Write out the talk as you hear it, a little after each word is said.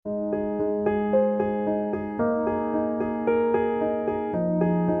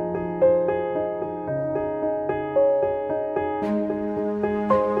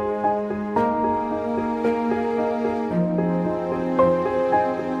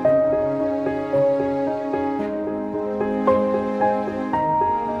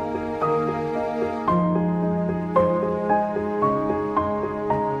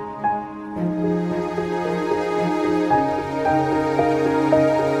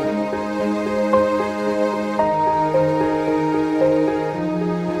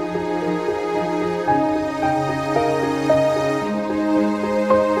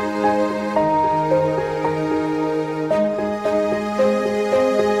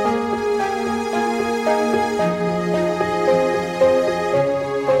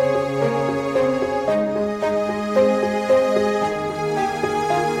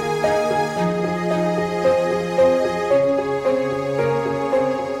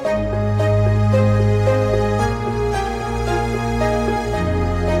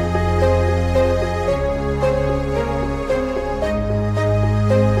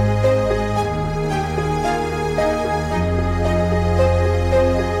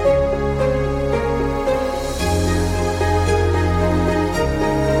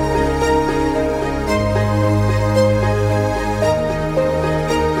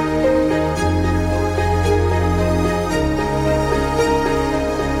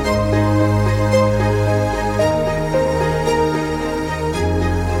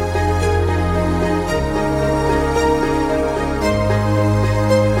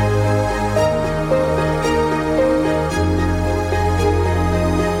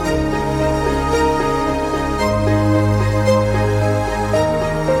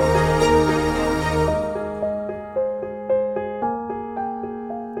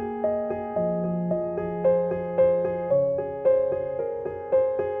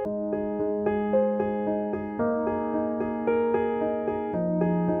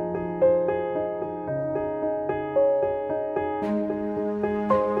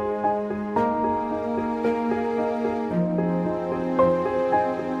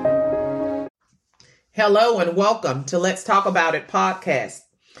Hello and welcome to Let's Talk About It podcast.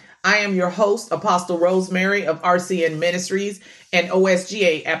 I am your host, Apostle Rosemary of RCN Ministries and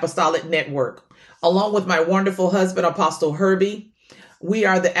OSGA Apostolic Network. Along with my wonderful husband, Apostle Herbie, we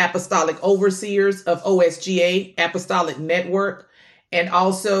are the apostolic overseers of OSGA Apostolic Network and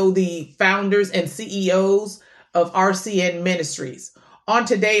also the founders and CEOs of RCN Ministries.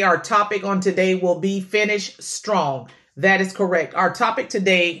 Our topic will be Finish Strong. That is correct. Our topic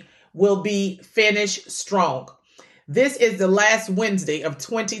today will be Finish Strong. This is the last Wednesday of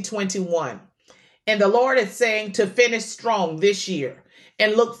 2021. And the Lord is saying to finish strong this year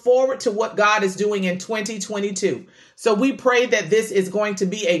and look forward to what God is doing in 2022. So we pray that this is going to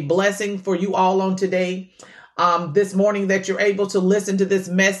be a blessing for you all on today. This morning, that you're able to listen to this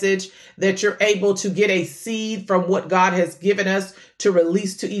message, that you're able to get a seed from what God has given us to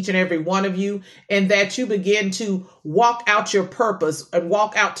release to each and every one of you, and that you begin to walk out your purpose and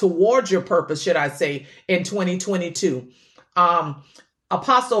walk out towards your purpose, should I say, in 2022.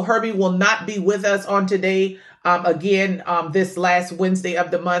 Apostle Herbie will not be with us on today, this last Wednesday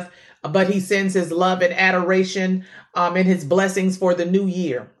of the month, but he sends his love and adoration and his blessings for the new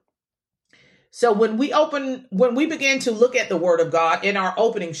year. So when we begin to look at the word of God in our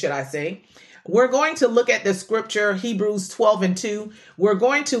opening, we're going to look at the scripture, Hebrews 12:2. We're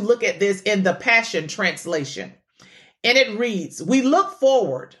going to look at this in the Passion Translation. And it reads, we look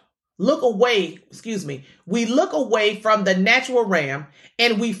away from the natural realm,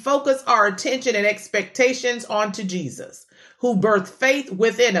 and we focus our attention and expectations onto Jesus, who birthed faith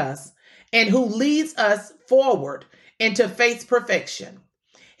within us and who leads us forward into faith's perfection.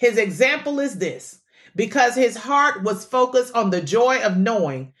 His example is this: because his heart was focused on the joy of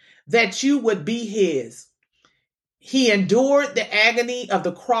knowing that you would be his. He endured the agony of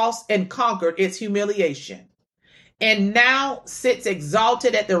the cross and conquered its humiliation, and now sits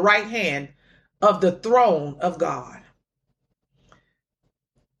exalted at the right hand of the throne of God.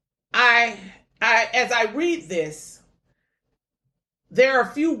 As I read this, there are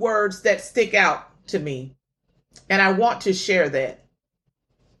a few words that stick out to me, and I want to share that.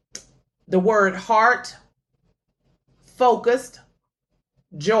 The word heart, focused,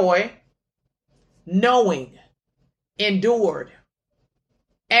 joy, knowing, endured,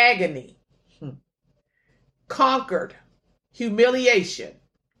 agony, conquered, humiliation,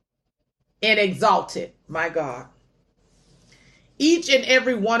 and exalted. My God. Each and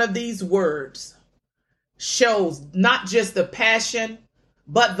every one of these words shows not just the passion,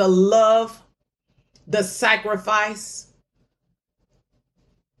 but the love, the sacrifice,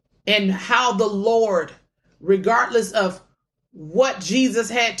 and how the Lord, regardless of what Jesus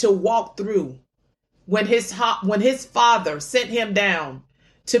had to walk through when his Father sent him down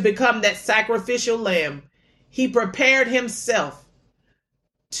to become that sacrificial lamb, he prepared himself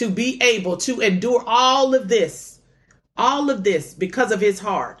to be able to endure all of this because of his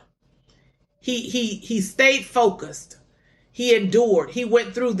heart. He stayed focused. He endured. He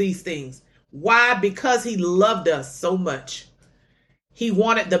went through these things. Why? Because he loved us so much. He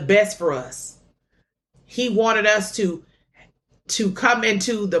wanted the best for us. He wanted us to come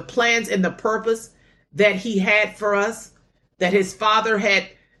into the plans and the purpose that he had for us, that his Father had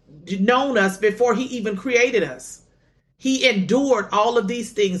known us before he even created us. He endured all of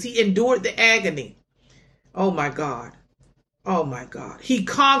these things. He endured the agony. Oh my God. Oh my God. He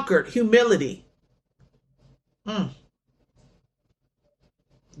conquered humility. But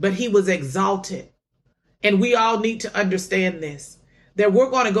he was exalted. And we all need to understand this, that we're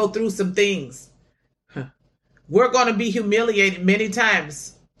going to go through some things. We're going to be humiliated many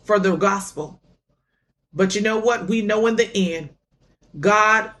times for the gospel. But you know what? We know in the end,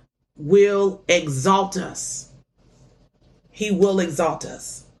 God will exalt us. He will exalt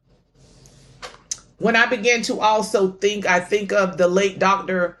us. When I begin to also think, I think of the late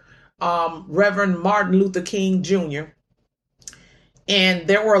Dr. Reverend Martin Luther King Jr. And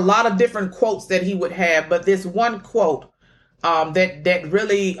there were a lot of different quotes that he would have, but this one quote that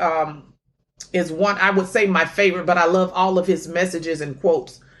really is one, I would say, my favorite, but I love all of his messages and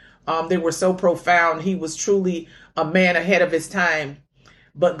quotes. They were so profound. He was truly a man ahead of his time,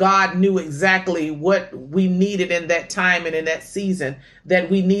 but God knew exactly what we needed in that time and in that season, that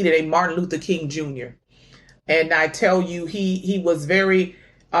we needed a Martin Luther King Jr. And I tell you, he was very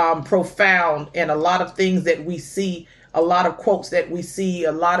profound, and a lot of things that we see, a lot of quotes that we see,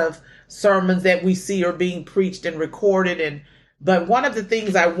 a lot of sermons that we see are being preached and recorded. But one of the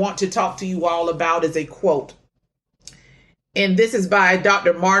things I want to talk to you all about is a quote. And this is by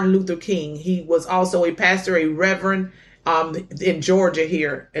Dr. Martin Luther King. He was also a pastor, a reverend in Georgia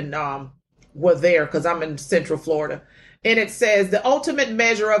here, and we're there because I'm in Central Florida. And it says, the ultimate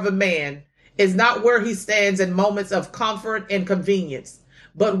measure of a man is not where he stands in moments of comfort and convenience,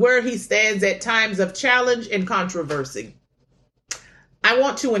 but where he stands at times of challenge and controversy. I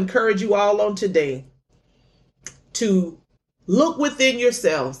want to encourage you all on today to look within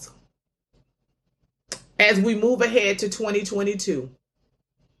yourselves as we move ahead to 2022.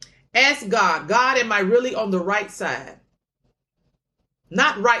 Ask God, God, am I really on the right side?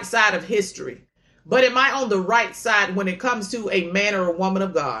 Not right side of history, but am I on the right side when it comes to a man or a woman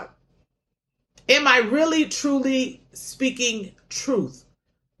of God? Am I really truly speaking truth,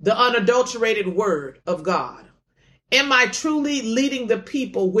 the unadulterated word of God? Am I truly leading the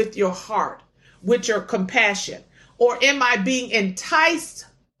people with your heart, with your compassion? Or am I being enticed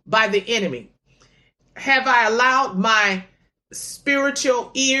by the enemy? Have I allowed my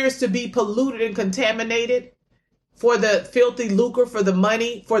spiritual ears to be polluted and contaminated for the filthy lucre, for the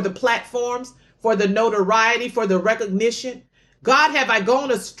money, for the platforms, for the notoriety, for the recognition? God, have I gone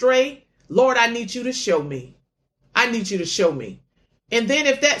astray? Lord, I need you to show me. I need you to show me. And then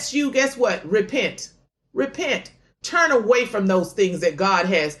if that's you, guess what? Repent. Repent. Turn away from those things that God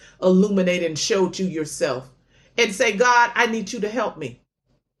has illuminated and showed you yourself. And say, God, I need you to help me.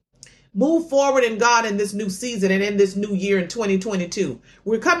 Move forward in God in this new season and in this new year in 2022.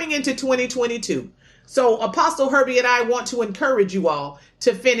 We're coming into 2022. So Apostle Herbie and I want to encourage you all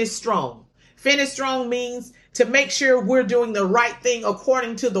to finish strong. Finish strong means to make sure we're doing the right thing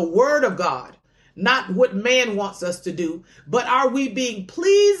according to the word of God, not what man wants us to do, but are we being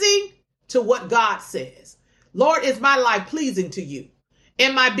pleasing to what God says? Lord, is my life pleasing to you?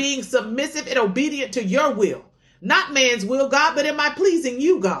 Am I being submissive and obedient to your will? Not man's will, God, but am I pleasing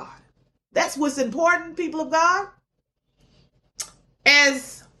you, God? That's what's important, people of God.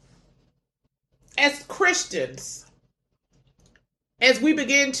 As Christians, as we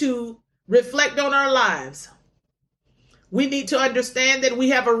begin to reflect on our lives, we need to understand that we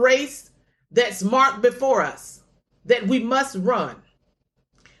have a race that's marked before us, that we must run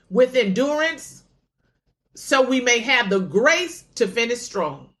with endurance, so we may have the grace to finish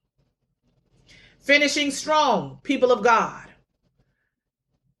strong. Finishing strong, people of God,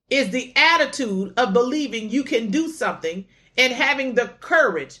 is the attitude of believing you can do something and having the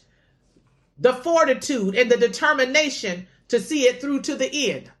courage, the fortitude, and the determination to see it through to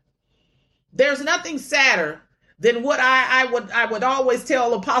the end. There's nothing sadder than what I would always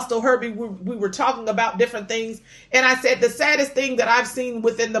tell Apostle Herbie. We were talking about different things, and I said the saddest thing that I've seen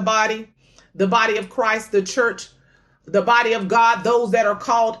within the body of Christ, the church, the body of God, those that are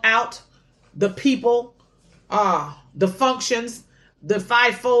called out, the people, the functions, the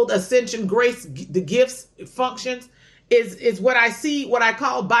fivefold ascension grace, the gifts, functions, is what I see, what I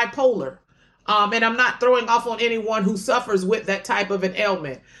call bipolar. And I'm not throwing off on anyone who suffers with that type of an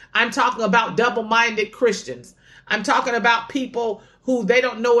ailment. I'm talking about double-minded Christians. I'm talking about people who they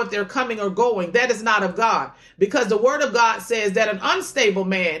don't know if they're coming or going. That is not of God, because the word of God says that an unstable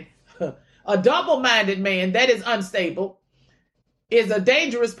man, a double-minded man that is unstable, is a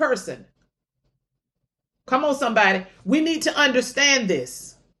dangerous person. Come on, somebody. We need to understand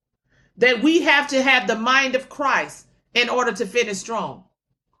this, that we have to have the mind of Christ in order to finish strong.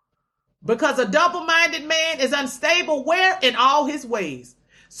 Because a double-minded man is unstable where? In all his ways.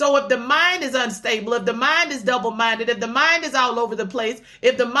 So if the mind is unstable, if the mind is double-minded, if the mind is all over the place,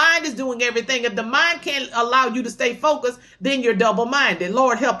 if the mind is doing everything, if the mind can't allow you to stay focused, then you're double-minded.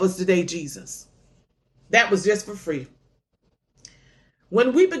 Lord, help us today, Jesus. That was just for free.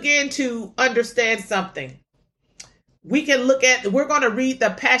 When we begin to understand something, we can look at, we're going to read the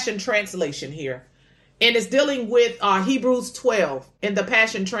Passion Translation here. And it's dealing with Hebrews 12 in the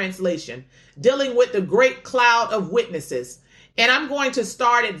Passion Translation, dealing with the great cloud of witnesses. And I'm going to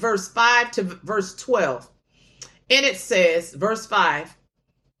start at verse 5 to verse 12. And it says, verse 5,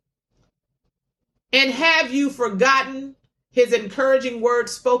 "And have you forgotten his encouraging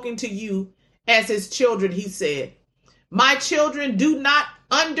words spoken to you as his children?" He said, "My children, do not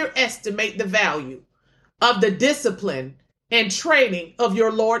underestimate the value of the discipline and training of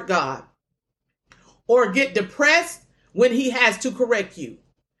your Lord God, or get depressed when he has to correct you.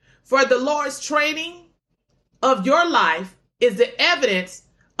 For the Lord's training of your life is the evidence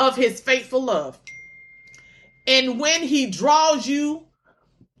of his faithful love. And when he draws you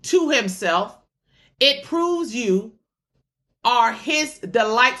to himself, it proves you are his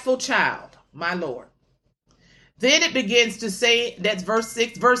delightful child," my Lord. Then it begins to say, that's verse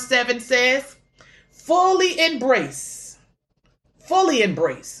 6. Verse 7 says, fully embrace,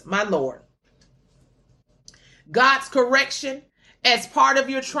 my Lord, God's correction as part of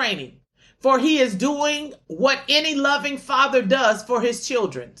your training. For he is doing what any loving father does for his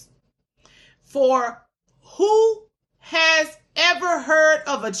children. For who has ever heard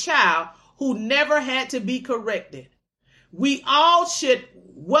of a child who never had to be corrected. We all should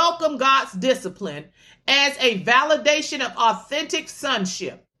welcome God's discipline as a validation of authentic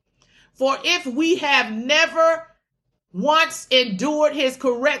sonship. For if we have never once endured his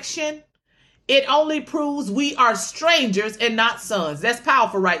correction, it only proves we are strangers and not sons. That's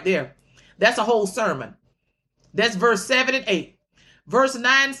powerful right there. That's a whole sermon. That's verse 7 and 8. Verse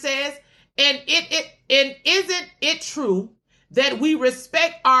 9 says, and isn't it true that we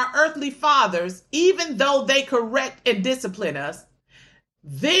respect our earthly fathers even though they correct and discipline us?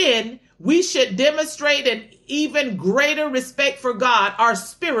 Then we should demonstrate an even greater respect for God, our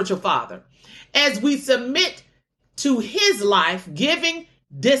spiritual father, as we submit to his life-giving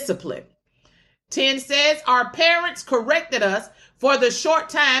discipline. 10 says, our parents corrected us for the short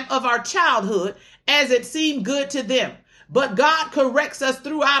time of our childhood as it seemed good to them. But God corrects us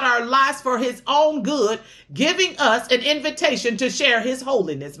throughout our lives for his own good, giving us an invitation to share his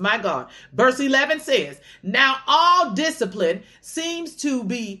holiness. My God. Verse 11 says, now all discipline seems to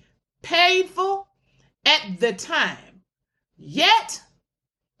be painful at the time, yet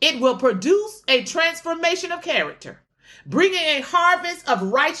it will produce a transformation of character, bringing a harvest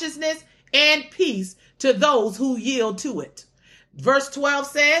of righteousness and peace to those who yield to it. Verse 12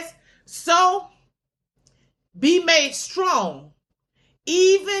 says, so be made strong,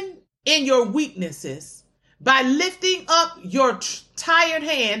 even in your weaknesses, by lifting up your tired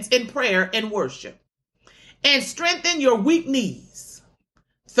hands in prayer and worship, and strengthen your weak knees.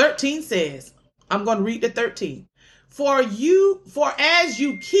 13 says, I'm going to read the 13. For as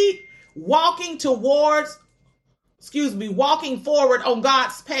you keep walking forward on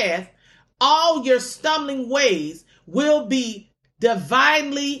God's path, all your stumbling ways will be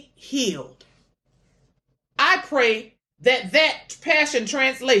divinely healed. I pray that Passion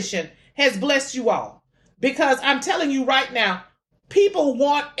Translation has blessed you all, because I'm telling you right now, people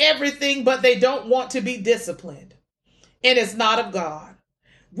want everything, but they don't want to be disciplined. And it's not of God.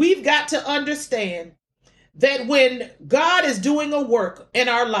 We've got to understand that when God is doing a work in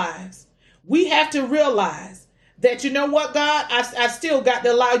our lives, we have to realize that, you know what, God, I've still got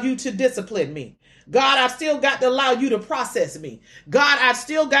to allow you to discipline me. God, I've still got to allow you to process me. God, I've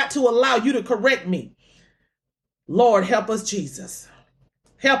still got to allow you to correct me. Lord, help us, Jesus.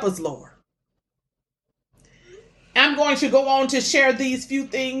 Help us, Lord. I'm going to go on to share these few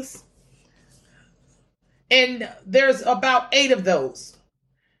things. And there's about 8 of those.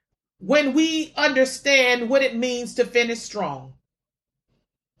 When we understand what it means to finish strong,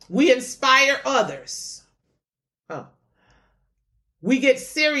 we inspire others. We get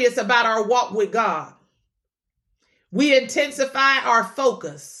serious about our walk with God. We intensify our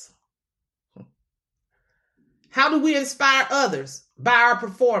focus. How do we inspire others? By our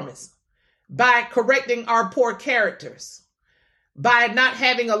performance, by correcting our poor characters, by not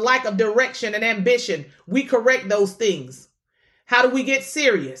having a lack of direction and ambition. We correct those things. How do we get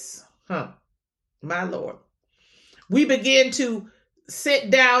serious? My Lord. We begin to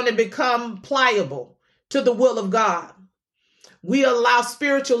sit down and become pliable to the will of God. We allow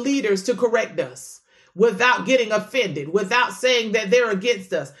spiritual leaders to correct us without getting offended, without saying that they're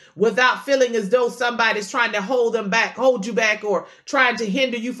against us, without feeling as though somebody's trying to hold you back, or trying to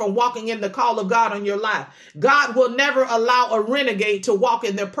hinder you from walking in the call of God on your life. God will never allow a renegade to walk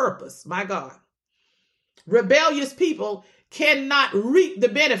in their purpose. My God. Rebellious people cannot reap the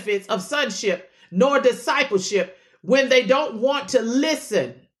benefits of sonship nor discipleship when they don't want to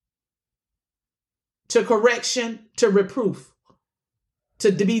listen to correction, to reproof,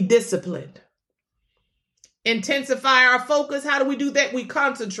 to be disciplined. Intensify our focus. How do we do that? We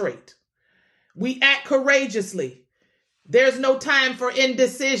concentrate. We act courageously. There's no time for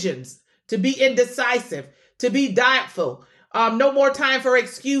indecisions, to be indecisive, to be doubtful. No more time for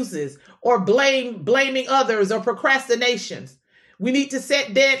excuses or blaming others or procrastinations. We need to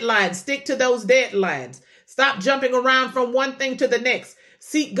set deadlines. Stick to those deadlines. Stop jumping around from one thing to the next.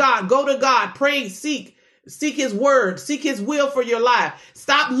 Seek God. Go to God. Pray. Seek his word. Seek his will for your life.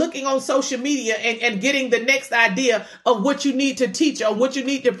 Stop looking on social media and getting the next idea of what you need to teach on, what you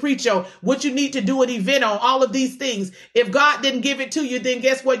need to preach on, what you need to do an event on, all of these things. If God didn't give it to you, then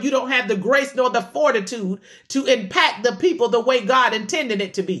guess what? You don't have the grace nor the fortitude to impact the people the way God intended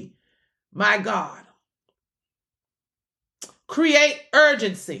it to be. My God. Create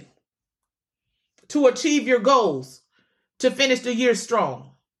urgency to achieve your goals, to finish the year strong.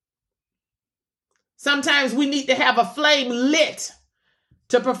 Sometimes we need to have a flame lit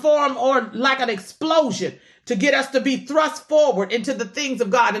to perform, or like an explosion, to get us to be thrust forward into the things of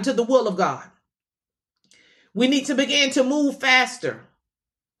God, into the will of God. We need to begin to move faster,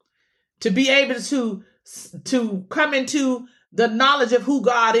 to be able to come into the knowledge of who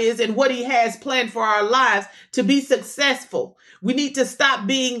God is and what he has planned for our lives to be successful. We need to stop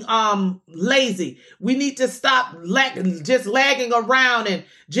being lazy. We need to stop just lagging around and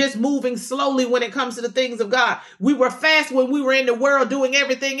just moving slowly when it comes to the things of God. We were fast when we were in the world doing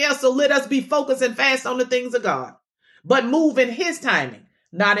everything else, so let us be focused and fast on the things of God. But move in his timing,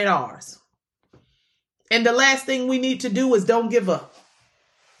 not in ours. And the last thing we need to do is don't give up.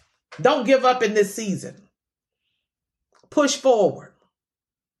 Don't give up in this season. Push forward.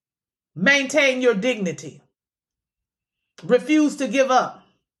 Maintain your dignity. Refuse to give up.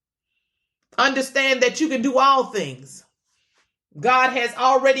 Understand that you can do all things. God has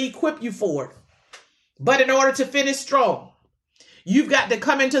already equipped you for it. But in order to finish strong, you've got to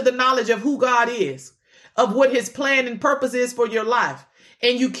come into the knowledge of who God is, of what his plan and purpose is for your life.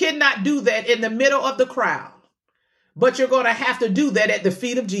 And you cannot do that in the middle of the crowd. But you're going to have to do that at the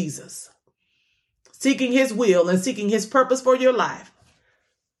feet of Jesus, seeking his will and seeking his purpose for your life.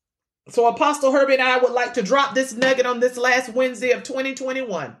 So Apostle Herbie and I would like to drop this nugget on this last Wednesday of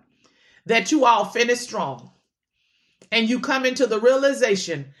 2021, that you all finish strong and you come into the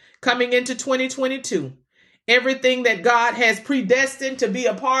realization coming into 2022, everything that God has predestined to be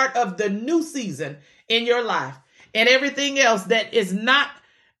a part of the new season in your life, and everything else that is not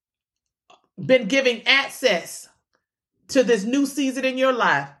been giving access to this new season in your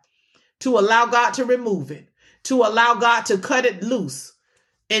life, to allow God to remove it, to allow God to cut it loose,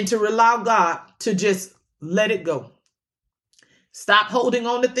 and to allow God to just let it go. Stop holding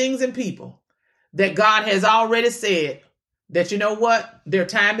on to things and people that God has already said that, you know what, their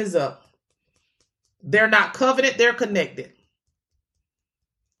time is up. They're not covenant, they're connected.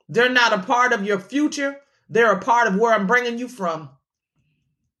 They're not a part of your future. They're a part of where I'm bringing you from.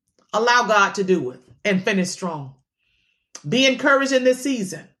 Allow God to do it and finish strong. Be encouraged in this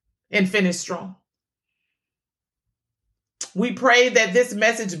season and finish strong. We pray that this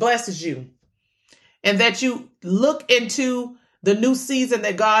message blesses you and that you look into the new season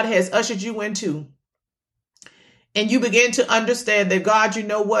that God has ushered you into. And you begin to understand that, God, you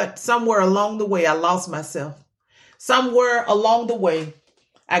know what? Somewhere along the way, I lost myself. Somewhere along the way,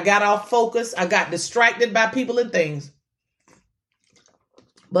 I got off focus. I got distracted by people and things.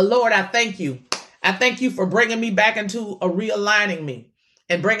 But Lord, I thank you. I thank you for bringing me back into realigning me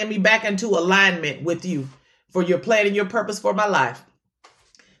and bringing me back into alignment with you for your plan and your purpose for my life.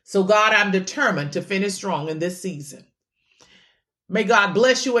 So God, I'm determined to finish strong in this season. May God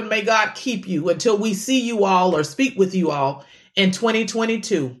bless you and may God keep you until we see you all or speak with you all in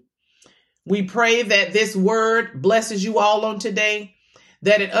 2022. We pray that this word blesses you all on today,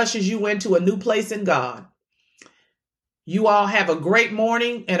 that it ushers you into a new place in God. You all have a great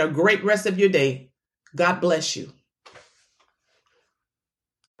morning and a great rest of your day. God bless you.